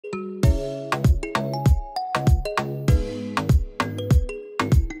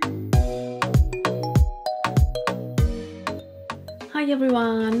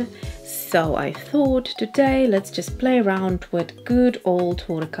everyone! So I thought today let's just play around with good old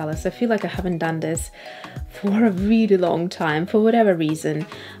watercolors. I feel like I haven't done this for a really long time for whatever reason.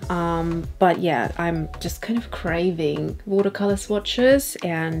 But yeah, I'm just kind of craving watercolor swatches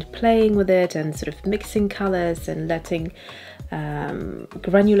and playing with it and sort of mixing colors and letting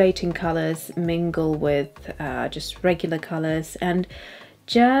granulating colors mingle with just regular colors and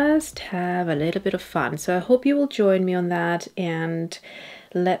just have a little bit of fun. So I hope you will join me on that, and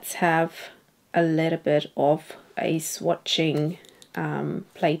let's have a little bit of a swatching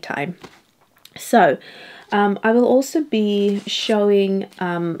playtime. So I will also be showing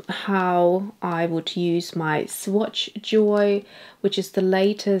how I would use my Swatch Joy, which is the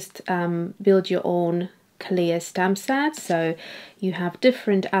latest build your own clear stamp set. So you have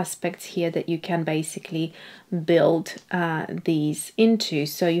different aspects here that you can basically build these into.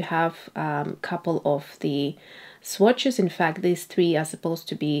 So you have a couple of the swatches. In fact, these three are supposed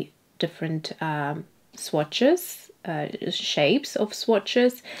to be different swatches, shapes of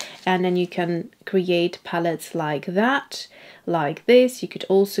swatches, and then you can create palettes like that, like this. You could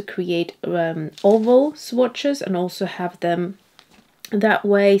also create oval swatches and also have them that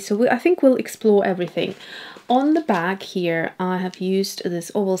way. So I think we'll explore everything. On the back here I have used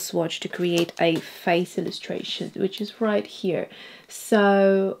this oval swatch to create a face illustration, which is right here.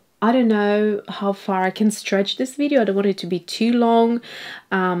 So I don't know how far I can stretch this video. I don't want it to be too long,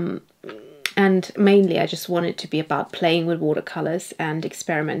 and mainly I just want it to be about playing with watercolors and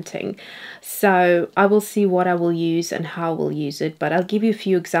experimenting. So I will see what I will use and how I will use it, but I'll give you a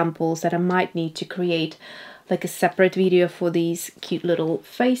few examples that I might need to create like a separate video for these cute little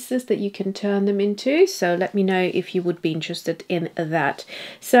faces that you can turn them into. So let me know if you would be interested in that.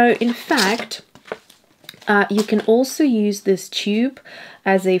 So in fact, you can also use this tube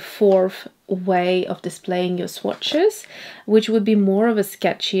as a fourth way of displaying your swatches, which would be more of a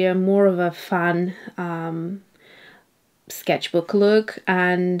sketchier, more of a fun sketchbook look,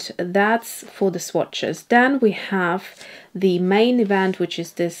 and that's for the swatches. Then we have the main event, which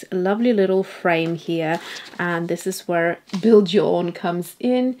is this lovely little frame here, and this is where build your own comes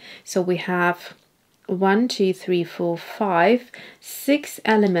in. So we have 1, 2, 3, 4, 5, 6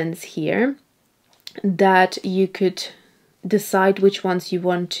 elements here that you could decide which ones you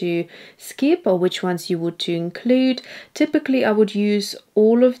want to skip or which ones you would to include. Typically I would use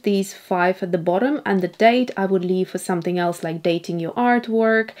all of these 5 at the bottom, and the date I would leave for something else, like dating your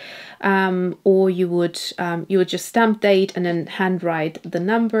artwork, or you would just stamp date and then handwrite the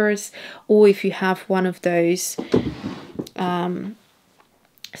numbers, or if you have one of those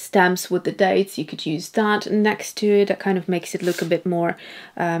stamps with the dates, you could use that next to it. That kind of makes it look a bit more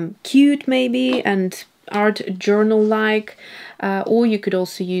cute maybe and art journal like, or you could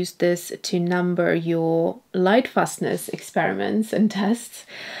also use this to number your light fastness experiments and tests.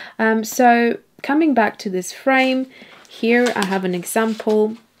 So coming back to this frame, here I have an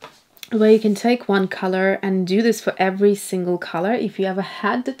example where you can take one color and do this for every single color if you ever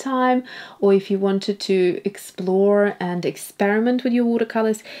had the time, or if you wanted to explore and experiment with your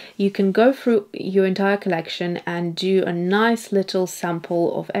watercolors. You can go through your entire collection and do a nice little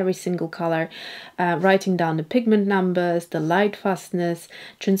sample of every single color, writing down the pigment numbers, the light fastness,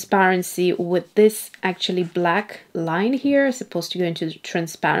 transparency. With this actually black line here is supposed to go into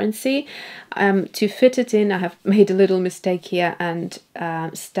transparency. To fit it in, I have made a little mistake here and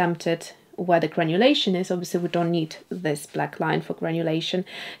stamped it where the granulation is. Obviously we don't need this black line for granulation,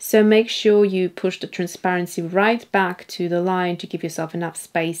 so make sure you push the transparency right back to the line to give yourself enough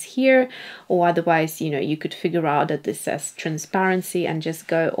space here, or otherwise, you know, you could figure out that this says transparency and just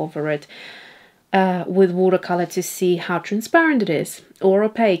go over it with watercolor to see how transparent it is, or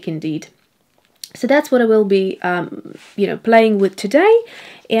opaque indeed. So that's what I will be you know, playing with today.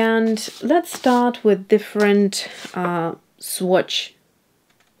 And let's start with different swatch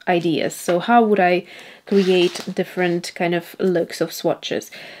ideas. So how would I create different kind of looks of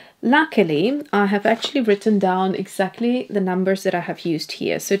swatches? Luckily, I have actually written down exactly the numbers that I have used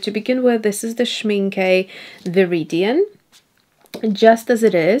here. So to begin with, this is the Schmincke Viridian, just as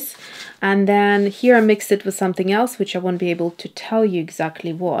it is. And then here I mixed it with something else, which I won't be able to tell you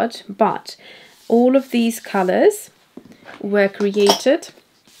exactly what, but all of these colors were created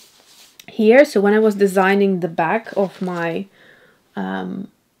here. So when I was designing the back of my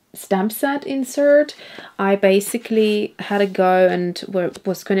stamp set insert, I basically had a go and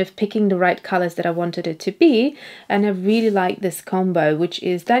was kind of picking the right colors that I wanted it to be, and I really like this combo, which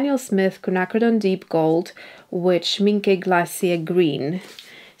is Daniel Smith Quinacridone Deep Gold with Schmincke Glacier Green.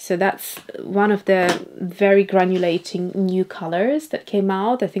 So that's one of the very granulating new colors that came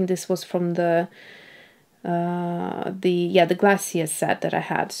out. I think this was from the the Glacier set that I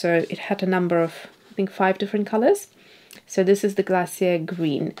had. So it had a number of, I think, 5 different colors. So this is the Glacier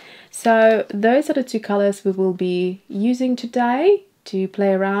Green. So those are the 2 colors we will be using today to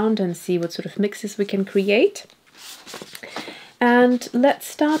play around and see what sort of mixes we can create. And let's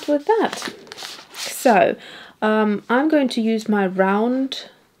start with that. So I'm going to use my round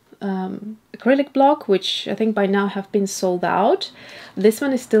acrylic block, which I think by now have been sold out. This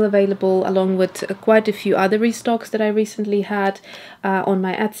one is still available along with quite a few other restocks that I recently had on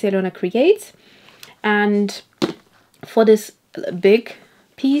my Etsy Alyona Creates. And for this big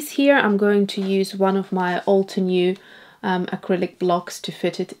piece here, I'm going to use one of my Altenew acrylic blocks to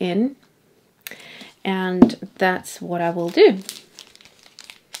fit it in. And that's what I will do.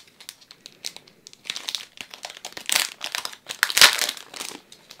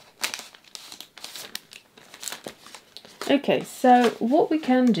 Okay, so what we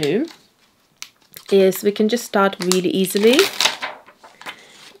can do is we can just start really easily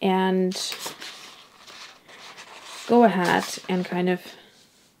and go ahead and kind of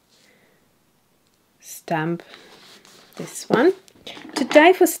stamp this one.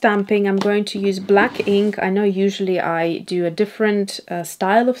 Today for stamping I'm going to use black ink. I know usually I do a different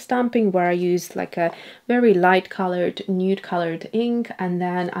style of stamping where I use like a very light colored, nude colored ink, and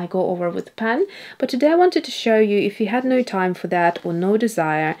then I go over with pen. But today I wanted to show you, if you had no time for that or no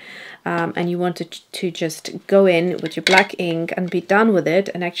desire, and you wanted to just go in with your black ink and be done with it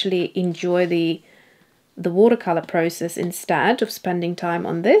and actually enjoy the watercolor process instead of spending time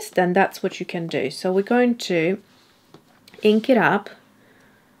on this, then that's what you can do. So we're going to ink it up.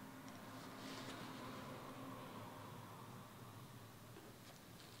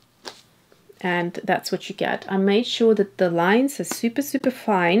 And that's what you get. I made sure that the lines are super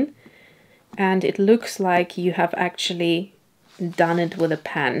fine and it looks like you have actually done it with a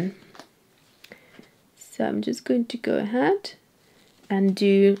pen. So I'm just going to go ahead and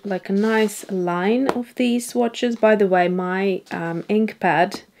do like a nice line of these swatches. By the way, my ink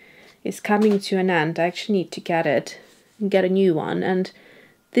pad is coming to an end. I actually need to get it and get a new one. And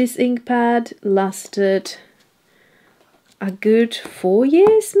this ink pad lasted a good 4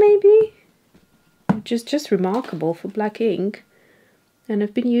 years maybe. Just remarkable for black ink, and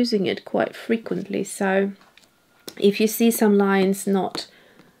I've been using it quite frequently. So if you see some lines not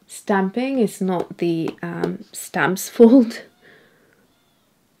stamping, it's not the stamp's fault.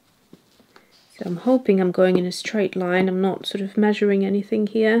 So I'm hoping I'm going in a straight line. I'm not sort of measuring anything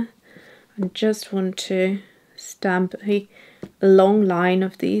here. I just want to stamp a long line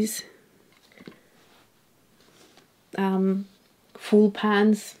of these full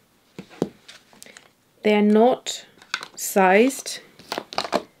pans. They're not sized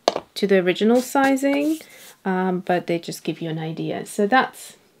to the original sizing, but they just give you an idea. So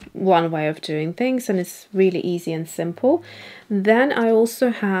that's one way of doing things, and it's really easy and simple. Then I also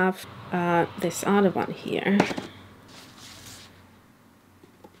have this other one here.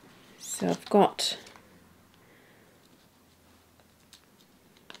 So I've got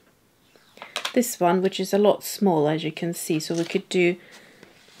this one, which is a lot smaller, as you can see, so we could do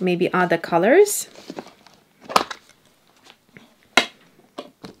maybe other colors.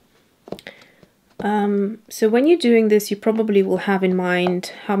 So when you're doing this, you probably will have in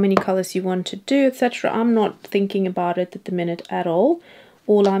mind how many colors you want to do, etc. I'm not thinking about it at the minute at all.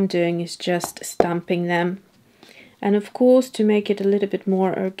 All I'm doing is just stamping them. And of course, to make it a little bit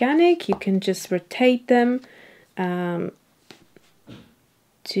more organic, you can just rotate them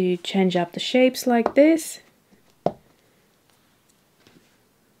to change up the shapes like this,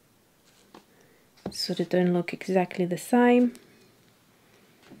 so they don't look exactly the same.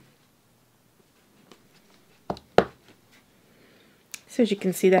 So as you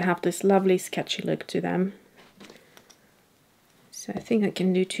can see, they have this lovely sketchy look to them. So I think I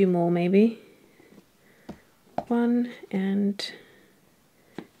can do 2 more maybe. 1 and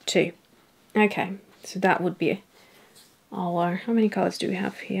 2. Okay, so that would be our, how many colors do we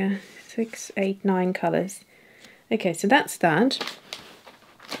have here? 6, 8, 9 colors. Okay, so that's that.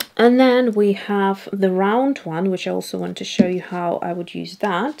 And then we have the round one, which I also want to show you how I would use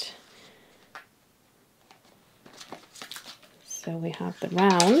that. So we have the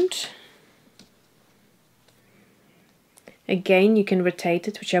round. Again, you can rotate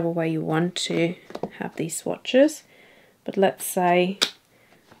it whichever way you want to have these swatches. But let's say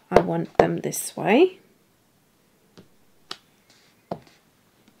I want them this way.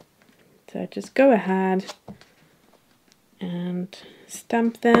 So just go ahead and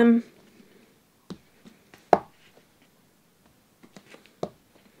stamp them.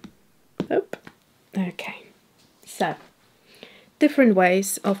 Oop. Okay, so different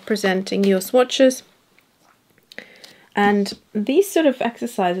ways of presenting your swatches. And these sort of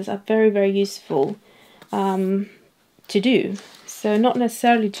exercises are very, very useful to do. So not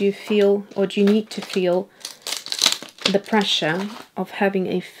necessarily do you feel, or do you need to feel, the pressure of having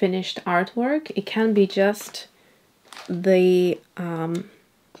a finished artwork. It can be just the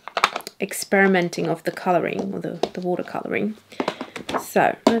experimenting of the coloring, or the watercoloring.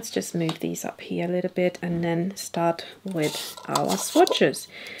 So let's just move these up here a little bit and then start with our swatches.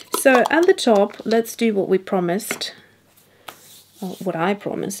 So at the top, let's do what we promised, or what I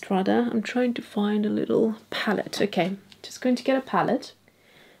promised rather. I'm trying to find a little palette. Okay, just going to get a palette.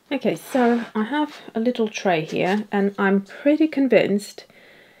 Okay, so I have a little tray here, and I'm pretty convinced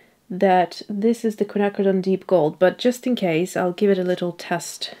that this is the quinacridone Deep Gold, but just in case, I'll give it a little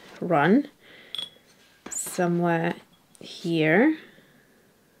test run somewhere here.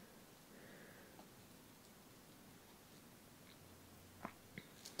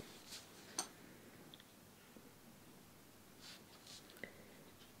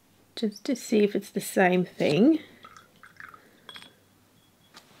 Just to see if it's the same thing.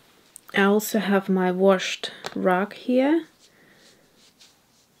 I also have my washed rug here.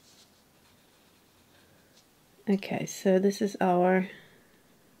 Okay, so this is our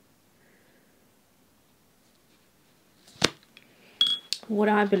what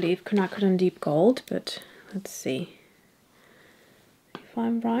I believe quinacridone Deep Gold, but let's see if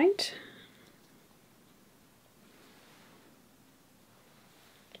I'm right.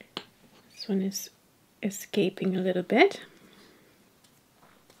 This one is escaping a little bit.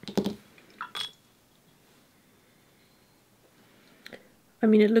 I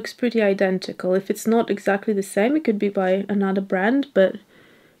mean, it looks pretty identical. If it's not exactly the same, it could be by another brand, but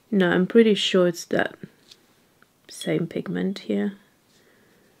no, I'm pretty sure it's that same pigment here.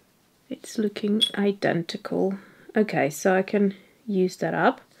 It's looking identical. Okay, so I can use that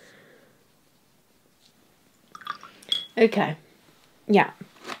up. Okay, yeah.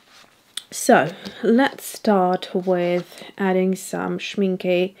 So let's start with adding some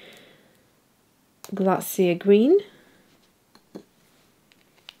Schmincke Glacier Green.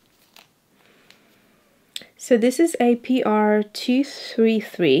 So this is a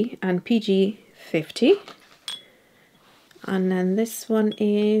PR233 and PG50. And then this one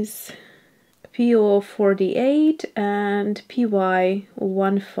is PO48 and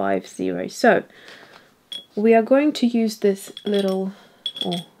PY150. So we are going to use this little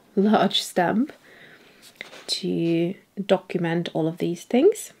or large stamp to document all of these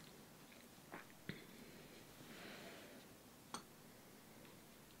things.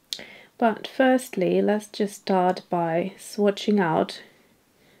 But firstly, let's just start by swatching out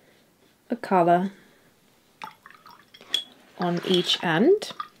a color on each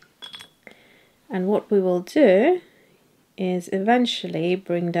end. And what we will do is eventually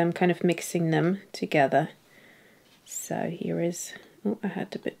bring them, kind of mixing them together. So here is, oh, I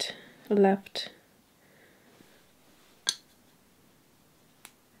had a bit left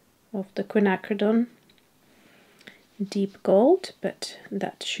of the quinacridone Deep Gold, but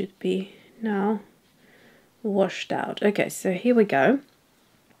that should be now washed out. Okay, so here we go.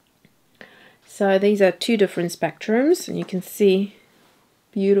 So these are two different spectrums, and you can see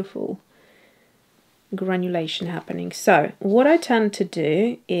beautiful granulation happening. So what I tend to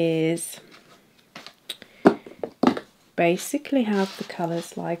do is basically have the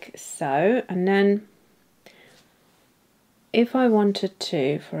colors like so, and then if I wanted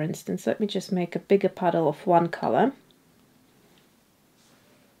to, for instance, let me just make a bigger puddle of one color.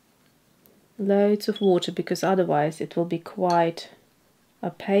 Loads of water, because otherwise it will be quite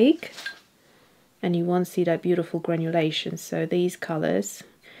opaque and you won't see that beautiful granulation. So these colors,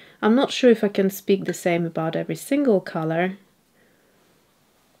 I'm not sure if I can speak the same about every single color,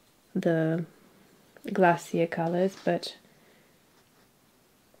 the glacier colors, but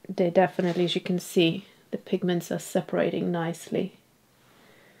they definitely, as you can see, the pigments are separating nicely.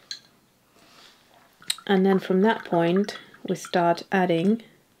 And then from that point we start adding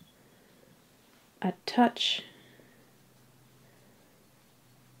a touch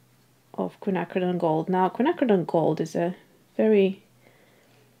of quinacridone gold. Now quinacridone gold is a very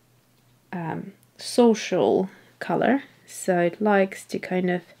social color, so it likes to kind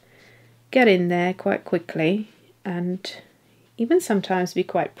of get in there quite quickly and even sometimes be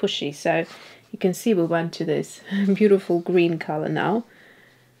quite pushy. So you can see we went to this beautiful green color now.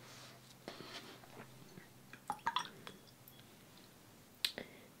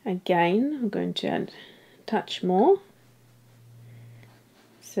 Again, I'm going to add a touch more.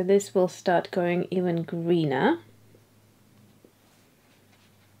 So this will start going even greener.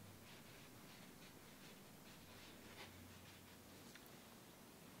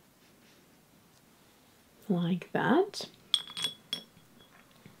 like that.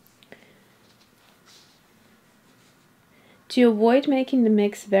 To avoid making the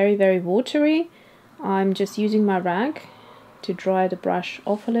mix very, very watery, I'm just using my rag to dry the brush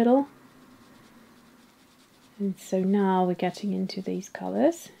off a little. And so now we're getting into these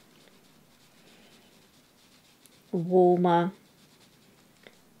colours. Warmer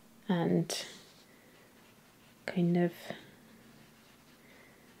and kind of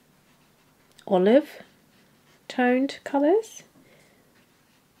olive toned colours.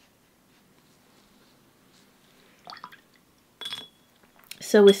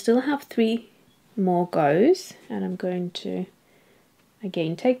 So we still have 3 more goes, and I'm going to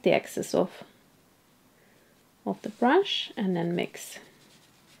again take the excess off of the brush and then mix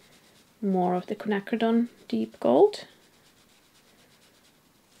more of the quinacridone deep gold.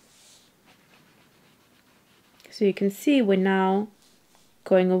 So you can see we're now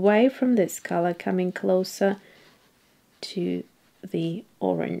going away from this color, coming closer to the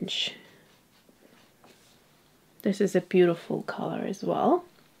orange. This is a beautiful color as well.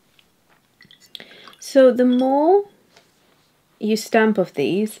 So the more you stamp of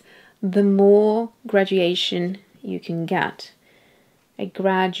these, the more graduation you can get. A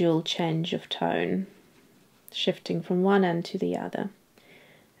gradual change of tone, shifting from one end to the other.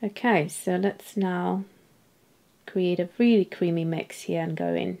 Okay, so let's now create a really creamy mix here and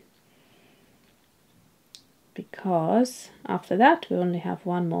go in. Because after that we only have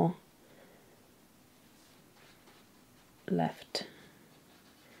 1 more left.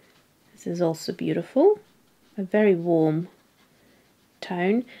 This is also beautiful, a very warm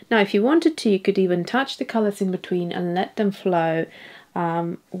tone. Now if you wanted to, you could even touch the colors in between and let them flow,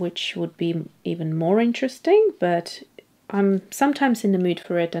 which would be even more interesting, but I'm sometimes in the mood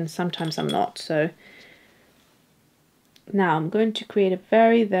for it and sometimes I'm not. So now I'm going to create a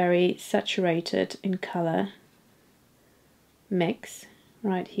very, very saturated in color mix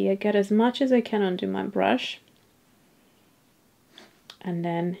right here. Get as much as I can onto my brush and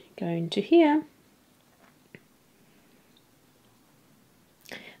then go into here.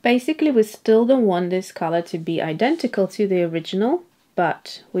 Basically we still don't want this color to be identical to the original,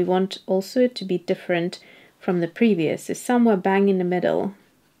 but we want also to be different from the previous. It's somewhere bang in the middle.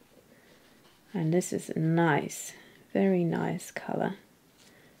 And this is a nice, very nice color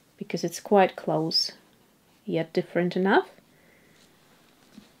because it's quite close yet different enough.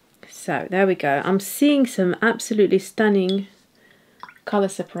 So there we go. I'm seeing some absolutely stunning color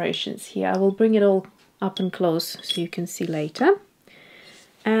separations here. I will bring it all up and close so you can see later.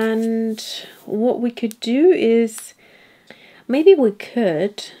 And what we could do is maybe we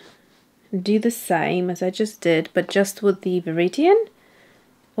could do the same as I just did, but just with the Viridian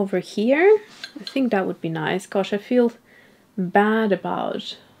over here. I think that would be nice. Gosh, I feel bad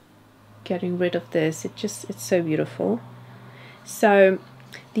about getting rid of this. It's so beautiful. So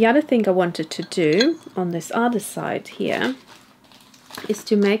the other thing I wanted to do on this other side here is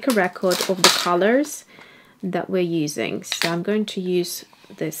to make a record of the colors that we're using. So I'm going to use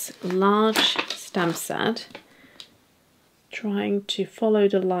this large stamp set, trying to follow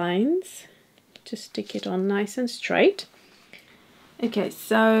the lines to stick it on nice and straight. Okay,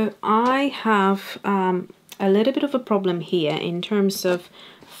 so I have a little bit of a problem here in terms of,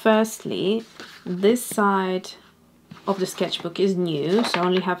 firstly, this side of the sketchbook is new, so I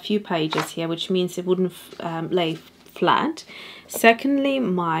only have a few pages here, which means it wouldn't lay flat. Secondly,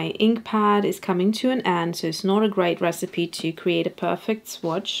 my ink pad is coming to an end, so it's not a great recipe to create a perfect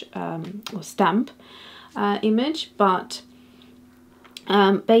swatch or stamp image, but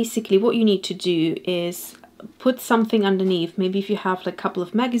basically what you need to do is put something underneath, maybe if you have like a couple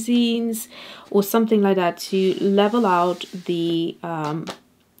of magazines or something like that, to level out the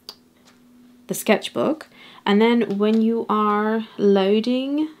sketchbook. And then when you are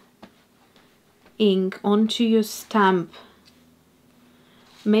loading ink onto your stamp,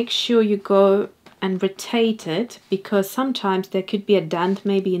 make sure you go and rotate it, because sometimes there could be a dent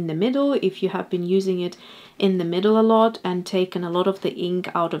maybe in the middle if you have been using it in the middle a lot and taken a lot of the ink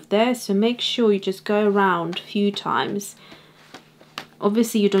out of there. So make sure you just go around a few times.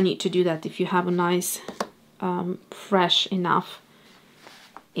 Obviously you don't need to do that if you have a nice fresh enough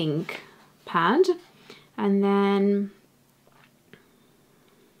ink pad. And then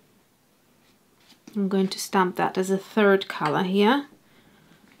I'm going to stamp that as a third color here,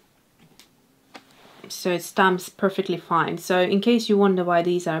 so it stamps perfectly fine. So in case you wonder why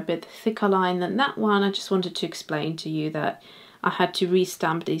these are a bit thicker line than that one, I just wanted to explain to you that I had to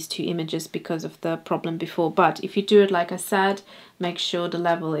restamp these two images because of the problem before. But if you do it like I said, make sure the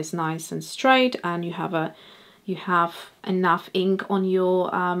level is nice and straight and you have enough ink on your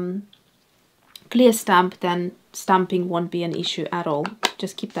clear stamp, then stamping won't be an issue at all.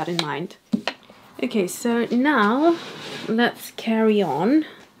 Just keep that in mind. Okay, so now let's carry on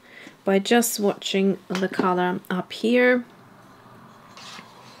by just swatching the color up here.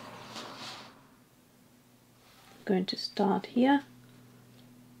 I'm going to start here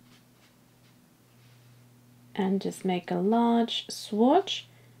and just make a large swatch.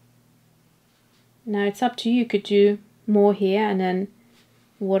 Now it's up to you. You could do more here and then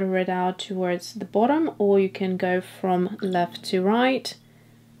water it out towards the bottom, or you can go from left to right.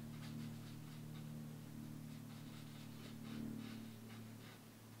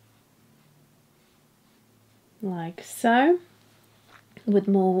 Like so, with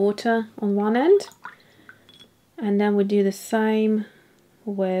more water on one end. And then we do the same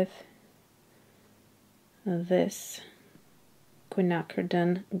with this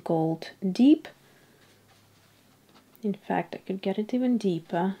quinacridone Gold Deep. In fact, I could get it even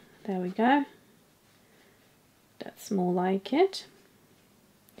deeper. There we go. That's more like it.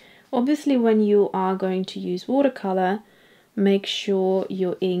 Obviously, when you are going to use watercolor, make sure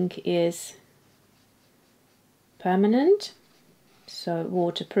your ink is permanent, so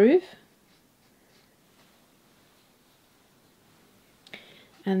waterproof.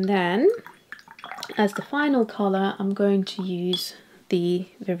 And then, as the final color, I'm going to use the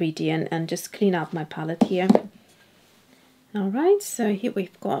Viridian and just clean up my palette here. Alright, so here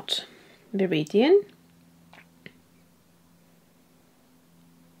we've got Viridian.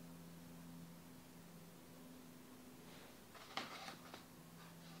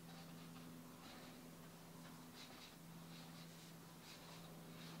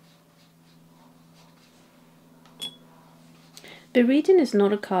 Viridian is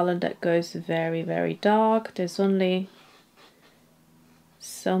not a color that goes very, very dark. There's only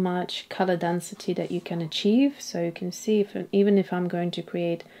so much color density that you can achieve. So you can see, even if I'm going to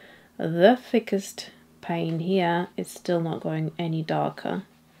create the thickest paint here, it's still not going any darker.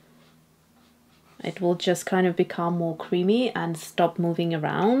 It will just kind of become more creamy and stop moving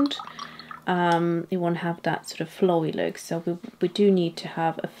around. It won't have that sort of flowy look. So we do need to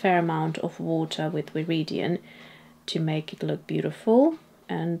have a fair amount of water with Viridian to make it look beautiful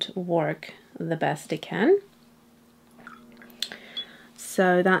and work the best it can.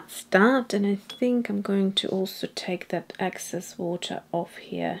 So that's that, and I think I'm going to also take that excess water off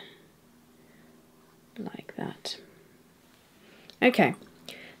here, like that. Okay,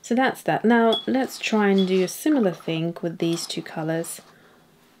 so that's that. Now let's try and do a similar thing with these two colors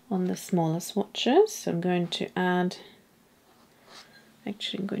on the smaller swatches. So I'm going to add,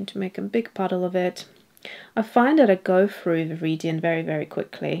 actually I'm going to make a big puddle of it. I find that I go through Viridian very, very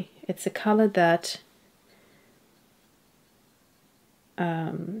quickly. It's a color that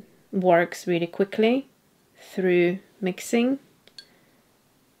works really quickly through mixing.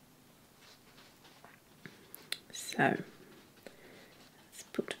 So let's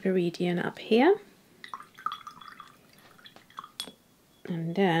put Viridian up here.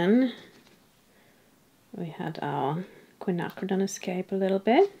 And then we had our quinacridone escape a little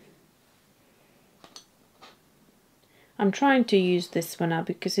bit. I'm trying to use this one now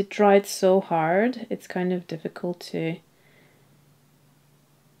because it dried so hard. It's kind of difficult to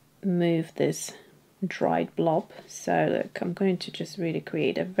move this dried blob. So look, I'm going to just really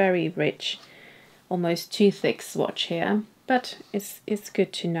create a very rich, almost too thick swatch here. But it's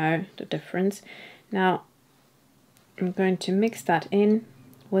good to know the difference. Now I'm going to mix that in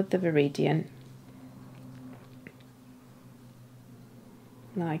with the Viridian.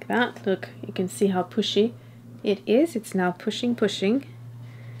 Like that. Look, you can see how pushy it is. It's now pushing,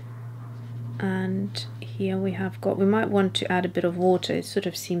 and here we have got, we might want to add a bit of water. It sort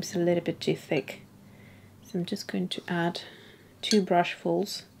of seems a little bit too thick, so I'm just going to add 2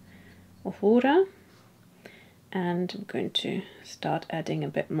 brushfuls of water, and I'm going to start adding a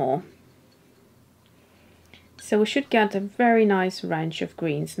bit more. So we should get a very nice range of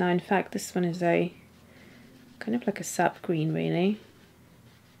greens. Now in fact this one is a kind of like a sap green really.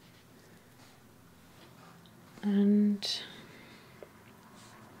 And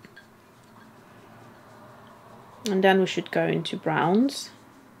then we should go into browns.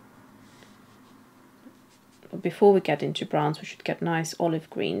 But before we get into browns, we should get nice olive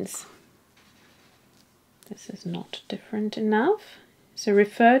greens. This is not different enough. So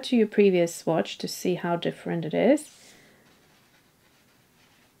refer to your previous swatch to see how different it is.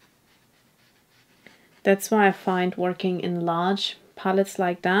 That's why I find working in large palettes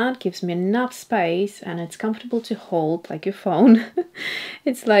like that gives me enough space, and it's comfortable to hold like your phone.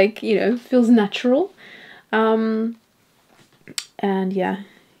 It's like, you know, feels natural. And yeah,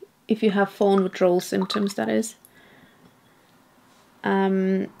 if you have phone withdrawal symptoms, that is.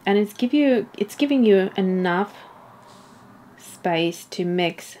 and it's giving you enough space to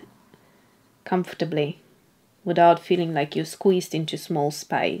mix comfortably without feeling like you're squeezed into small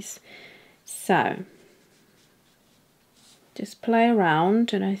space. So just play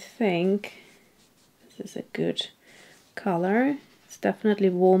around, and I think this is a good color. It's definitely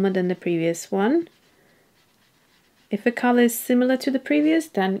warmer than the previous one. If a color is similar to the previous,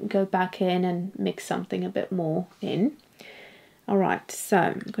 then go back in and mix something a bit more in. Alright, so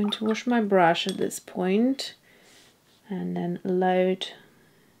I'm going to wash my brush at this point and then load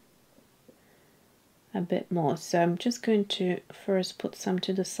a bit more. So I'm just going to first put some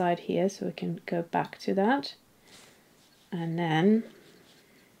to the side here so we can go back to that. And then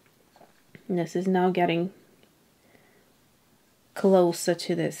this is now getting closer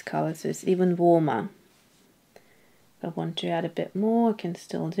to this color, so it's even warmer. If I want to add a bit more, I can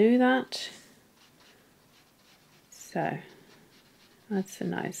still do that. So that's a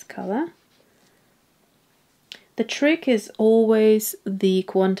nice color. The trick is always the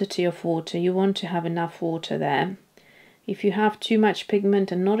quantity of water. You want to have enough water there. If you have too much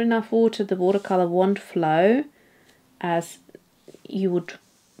pigment and not enough water, the watercolor won't flow as you would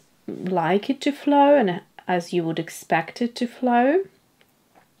like it to flow and as you would expect it to flow.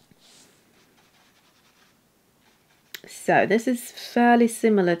 So this is fairly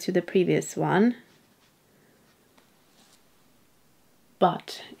similar to the previous one,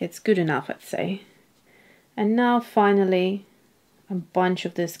 but it's good enough, I'd say. And now finally a bunch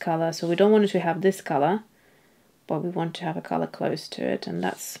of this color. So we don't want it to have this color, but we want to have a color close to it, and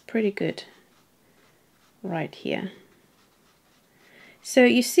that's pretty good right here. So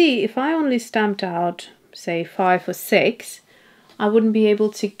you see, if I only stamped out, say 5 or 6, I wouldn't be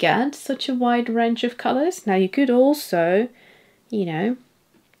able to get such a wide range of colors. Now you could also, you know,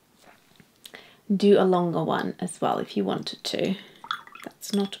 do a longer one as well if you wanted to.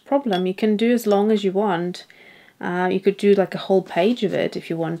 That's not a problem. You can do as long as you want. You could do like a whole page of it if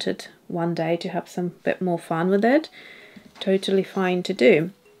you wanted one day to have some bit more fun with it. Totally fine to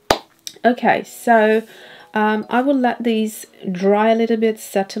do. Okay, so I will let these dry a little bit,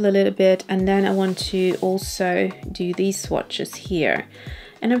 settle a little bit, and then I want to also do these swatches here.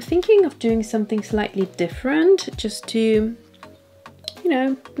 And I'm thinking of doing something slightly different just to, you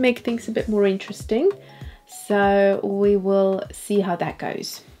know, make things a bit more interesting. So we will see how that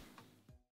goes.